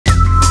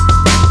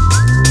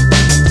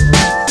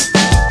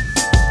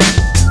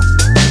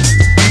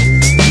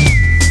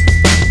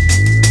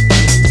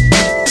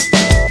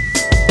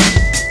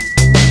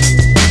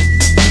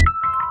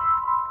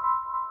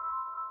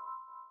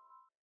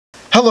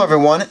Hello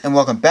everyone, and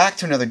welcome back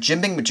to another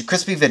Jimbing with your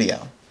crispy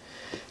video.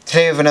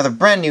 Today we have another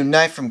brand new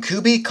knife from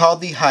Kubey called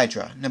the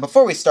Hydra. Now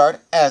before we start,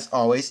 as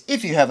always,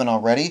 if you haven't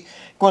already,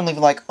 go and leave a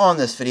like on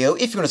this video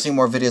if you want to see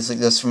more videos like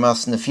this from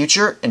us in the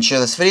future, and share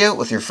this video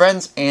with your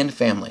friends and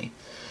family.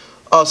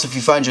 Also, if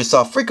you find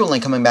yourself frequently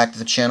coming back to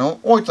the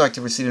channel, or you'd like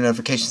to receive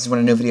notifications when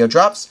a new video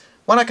drops,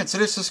 why not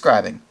consider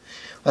subscribing?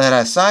 With that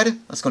aside,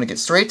 let's go and get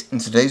straight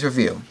into today's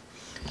review.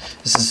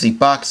 This is the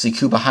box the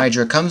Kubey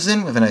Hydra comes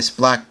in, with a nice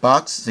black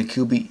box, the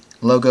Kubey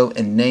logo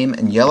and name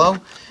in yellow,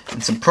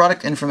 and some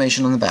product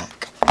information on the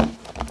back.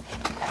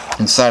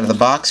 Inside of the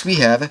box we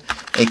have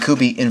a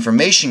Kubey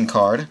information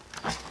card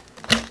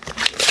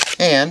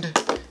and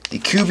the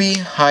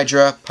Kubey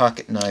Hydra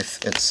pocket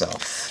knife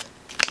itself.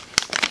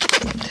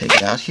 Take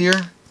it out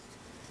here.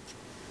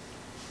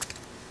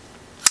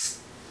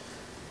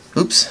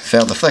 Oops,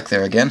 failed to flick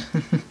there again.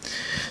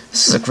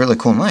 This is a really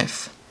cool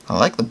knife. I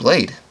like the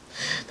blade.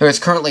 There is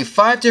currently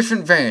 5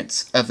 different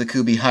variants of the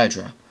Kubey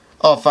Hydra.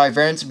 All 5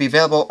 variants will be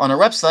available on our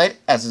website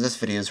as this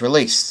video is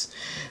released.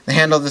 The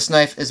handle of this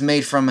knife is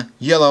made from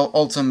yellow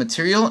Ultem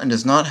material and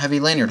does not have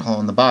a lanyard hole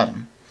on the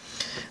bottom.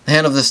 The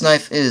handle of this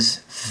knife is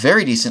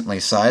very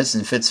decently sized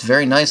and fits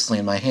very nicely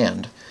in my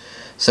hand.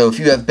 So if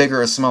you have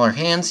bigger or smaller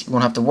hands, you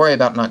won't have to worry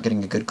about not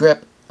getting a good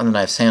grip on the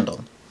knife's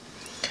handle.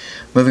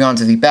 Moving on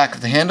to the back of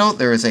the handle,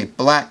 there is a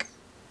black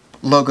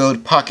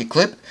logoed pocket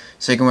clip,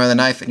 so you can wear the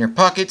knife in your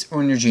pocket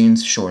or in your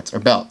jeans, shorts, or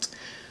belt.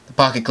 The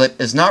pocket clip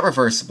is not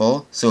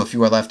reversible, so if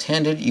you are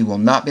left-handed, you will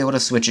not be able to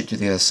switch it to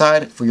the other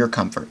side for your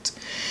comfort.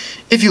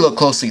 If you look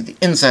closely at the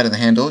inside of the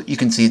handle, you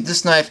can see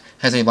this knife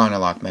has a liner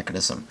lock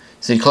mechanism.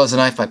 So you close the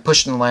knife by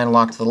pushing the liner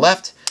lock to the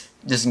left,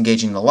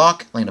 disengaging the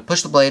lock, allowing to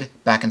push the blade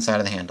back inside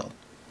of the handle.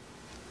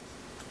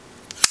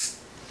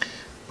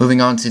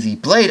 Moving on to the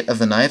blade of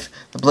the knife,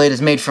 the blade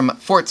is made from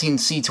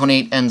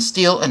 14C28N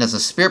steel and has a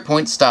spear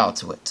point style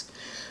to it.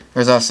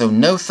 There's also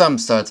no thumb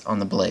studs on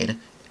the blade,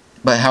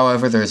 but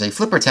however there is a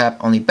flipper tap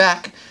on the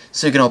back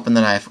so you can open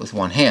the knife with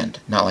one hand.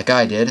 Not like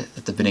I did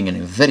at the beginning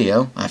of the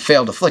video. I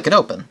failed to flick it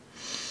open.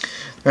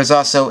 There's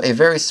also a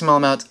very small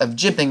amount of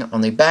jimping on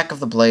the back of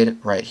the blade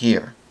right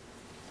here.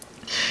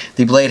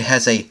 The blade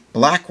has a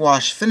black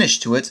wash finish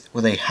to it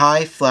with a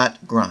high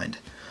flat grind.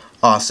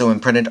 Also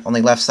imprinted on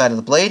the left side of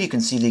the blade you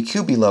can see the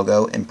Kubey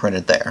logo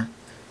imprinted there,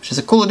 which is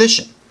a cool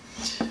addition.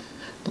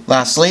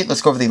 Lastly,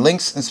 let's go over the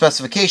links and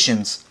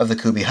specifications of the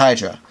Kubey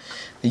Hydra.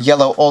 The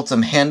yellow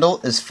Ultem handle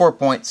is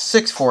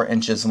 4.64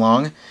 inches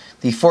long.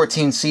 The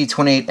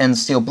 14C28N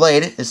steel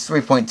blade is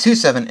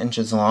 3.27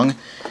 inches long.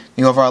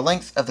 The overall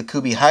length of the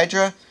Kubey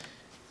Hydra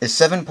is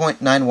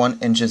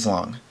 7.91 inches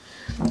long.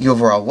 The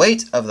overall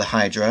weight of the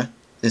Hydra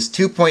is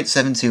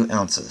 2.72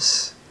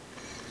 ounces.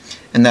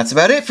 And that's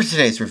about it for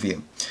today's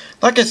review.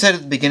 Like I said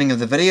at the beginning of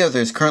the video,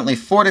 there's currently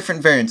 4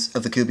 different variants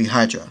of the Kubey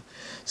Hydra.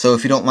 So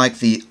if you don't like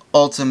the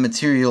Ultem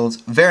materials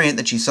variant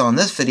that you saw in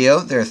this video,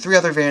 there are 3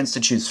 other variants to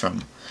choose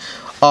from.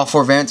 All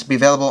 4 variants will be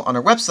available on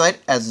our website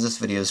as this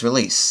video's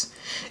release.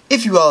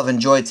 If you all have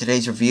enjoyed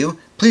today's review,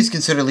 please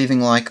consider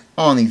leaving a like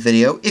on the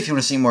video if you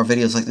want to see more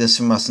videos like this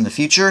from us in the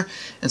future,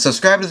 and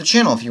subscribe to the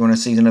channel if you want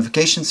to see the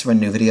notifications when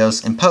new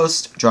videos and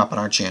posts drop on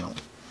our channel.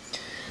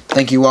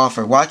 Thank you all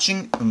for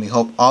watching, and we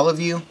hope all of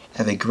you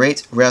have a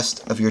great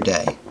rest of your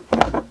day.